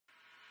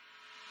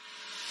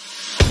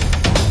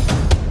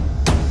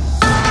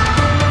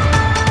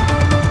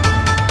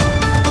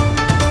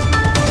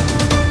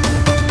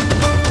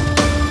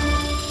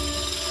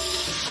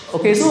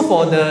Okay, so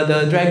for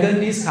the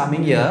dragon this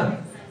coming year,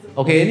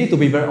 okay, need to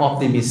be very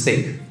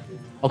optimistic.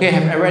 Okay,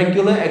 have a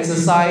regular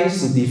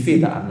exercise to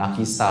defeat the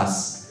unlucky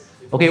stars.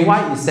 Okay,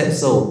 why is that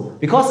so?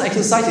 Because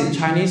exercise in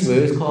Chinese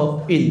we always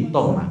call 运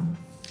动嘛.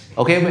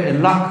 Okay,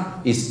 when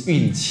luck is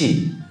运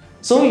气.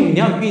 So 你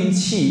要运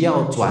气，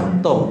要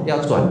转动，要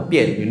转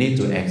变 you need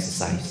to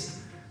exercise.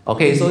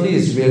 Okay, so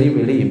this is really,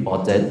 really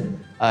important.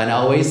 And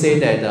I always say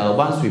that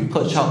once we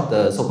purge out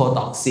the so-called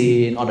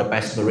toxin or the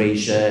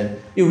perspiration,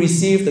 you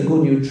receive the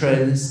good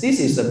nutrients. This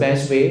is the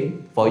best way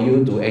for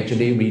you to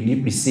actually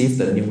really receive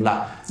the new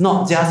luck.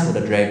 Not just for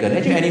the dragon.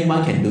 Actually,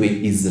 anyone can do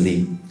it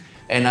easily.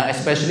 And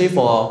especially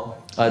for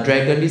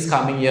dragon this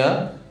coming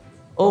year,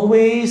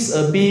 always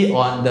be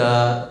on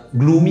the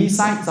gloomy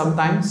side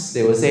sometimes,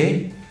 they will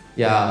say.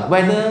 Yeah,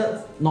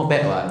 weather not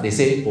bad, right? They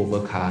say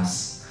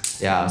overcast.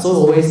 Yeah, so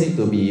always need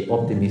to be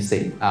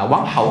optimistic.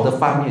 往好的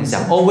方面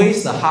想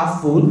always the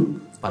half full,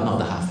 but not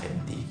the half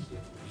empty.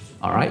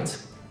 Alright?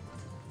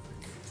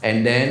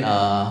 And then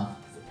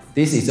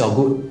this is your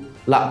good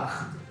luck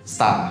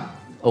star.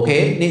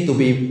 Okay? Need to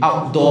be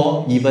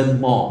outdoor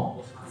even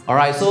more.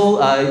 Alright, so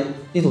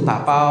need to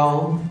打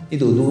包, need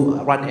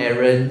to run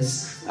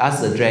errands,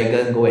 ask the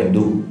dragon go and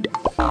do.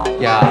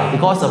 Yeah,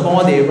 because the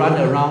more they run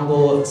around,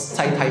 go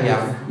晒太阳,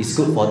 it's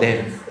good for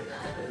them.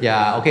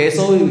 Yeah, okay,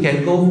 so you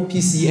can go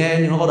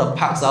PCN, you know, all the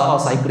parks are all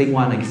cycling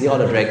one, you can see all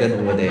the dragon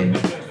over there.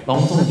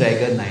 Long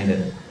dragon 来的.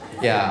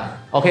 Yeah,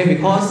 okay,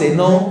 because they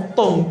know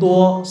动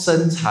多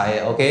生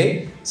财,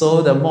 okay?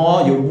 So the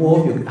more you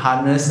move, you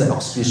harness the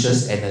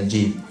auspicious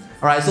energy.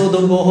 Alright, so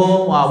don't go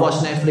home,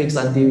 watch Netflix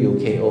until you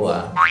KO.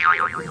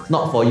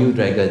 Not for you,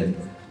 dragon.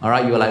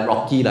 Alright, you're like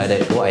Rocky like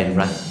that, go and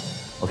run.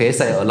 Okay,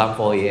 set your alarm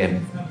 4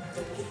 AM.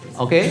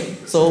 Okay,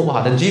 so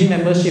the gym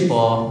membership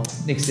for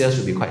next year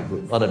should be quite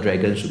good. All the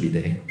dragons should be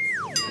there.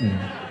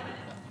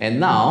 And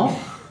now,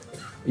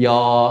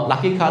 your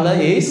lucky color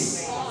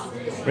is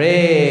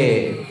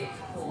red.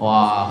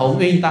 Wow, 鸿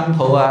运当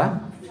头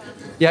啊.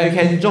 Yeah, you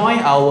can join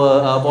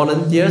our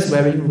volunteers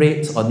wearing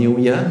red on New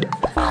Year.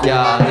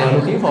 Yeah, they are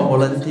looking for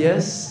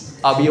volunteers.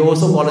 I'll be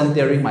also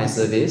volunteering my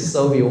service.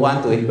 So if you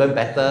want to even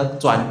better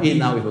转运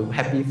now with a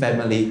happy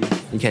family,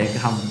 you can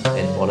come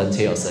and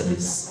volunteer your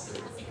service.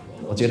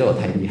 我觉得我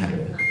太厉害了。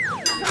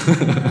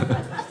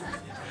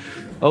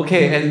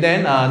Okay, and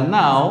then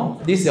now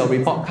this is your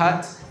report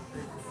card,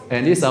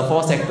 and these are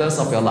 4 sectors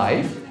of your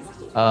life,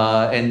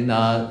 and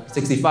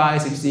 65,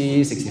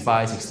 60,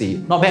 65,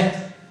 60. Not bad.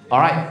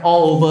 Alright,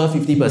 all over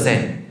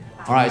 50%.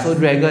 Alright, so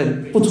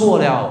dragon 不错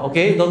了.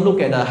 Okay, don't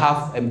look at the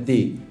half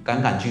empty.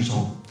 敢敢去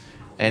冲.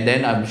 And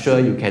then I'm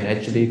sure you can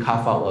actually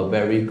carve out a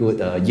very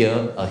good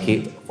year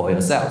ahead for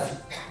yourself.